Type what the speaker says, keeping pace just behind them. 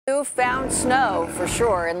You found snow for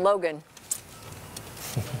sure in Logan.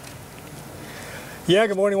 Yeah,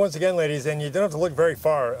 good morning once again, ladies, and you don't have to look very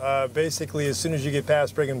far. Basically, as soon as you get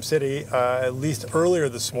past Brigham City, at least earlier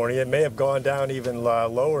this morning, it may have gone down even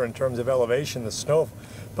lower in terms of elevation, the snow.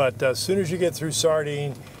 But as soon as you get through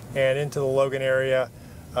Sardine and into the Logan area,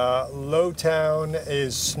 Lowtown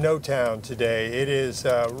is Snowtown today. It is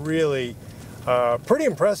really pretty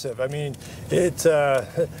impressive. I mean, it's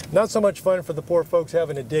not so much fun for the poor folks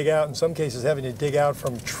having to dig out, in some cases having to dig out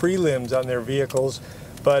from tree limbs on their vehicles,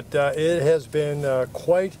 but it has been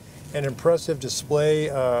quite an impressive display,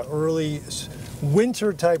 early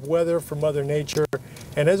winter type weather for Mother Nature.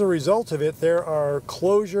 And as a result of it, there are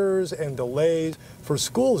closures and delays for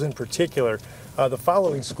schools in particular. The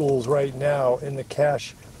following schools right now in the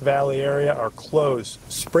Cache Valley area are closed: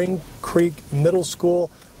 Spring Creek Middle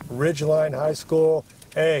School, Ridgeline High School.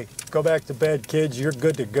 Hey, go back to bed, kids, you're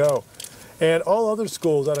good to go. And all other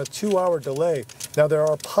schools on a 2-hour delay. Now, there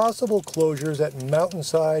are possible closures at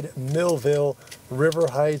Mountainside, Millville, River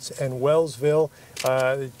Heights, and Wellsville.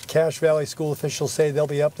 Cache Valley school officials say they'll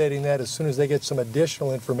be updating that as soon as they get some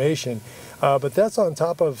additional information. But that's on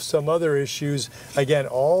top of some other issues, again,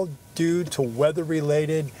 all due to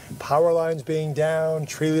weather-related, power lines being down,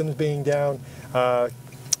 tree limbs being down.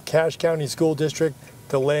 Cache County School District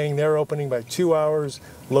delaying their opening by 2 hours.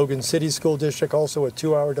 Logan City School District also a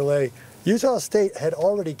 2-hour delay. Utah State had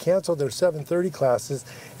already canceled their 7:30 classes,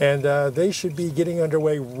 and they should be getting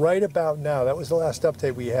underway right about now. That was the last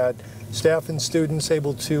update we had. Staff and students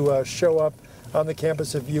able to show up on the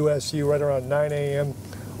campus of USU right around 9 a.m.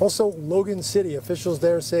 Also, Logan City officials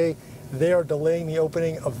there say they are delaying the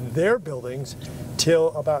opening of their buildings till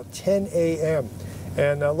about 10 a.m.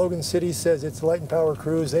 And Logan City says its light and power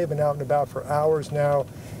crews, they've been out and about for hours now,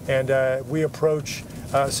 and we approach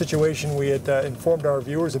a situation we had informed our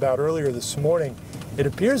viewers about earlier this morning. It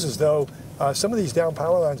appears as though some of these down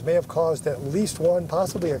power lines may have caused at least one,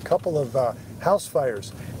 possibly a couple of house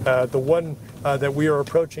fires. The one that we are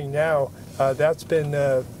approaching now, that's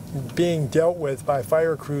been being dealt with by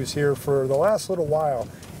fire crews here for the last little while.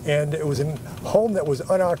 And it was a home that was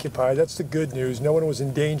unoccupied. That's the good news. No one was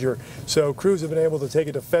in danger. So crews have been able to take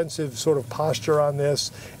a defensive sort of posture on this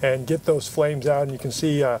and get those flames out. And you can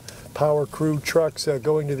see power crew trucks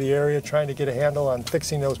going to the area trying to get a handle on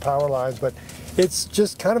fixing those power lines. But it's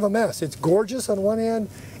just kind of a mess. It's gorgeous on one hand,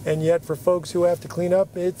 and yet for folks who have to clean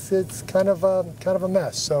up, it's kind of a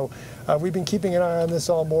mess. So we've been keeping an eye on this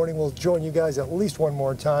all morning. We'll join you guys at least one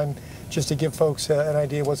more time just to give folks an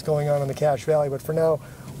idea of what's going on in the Cache Valley. But for now,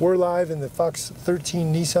 we're live in the Fox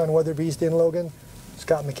 13 Nissan Weather Beast in Logan.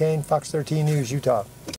 Scott McCain, Fox 13 News, Utah.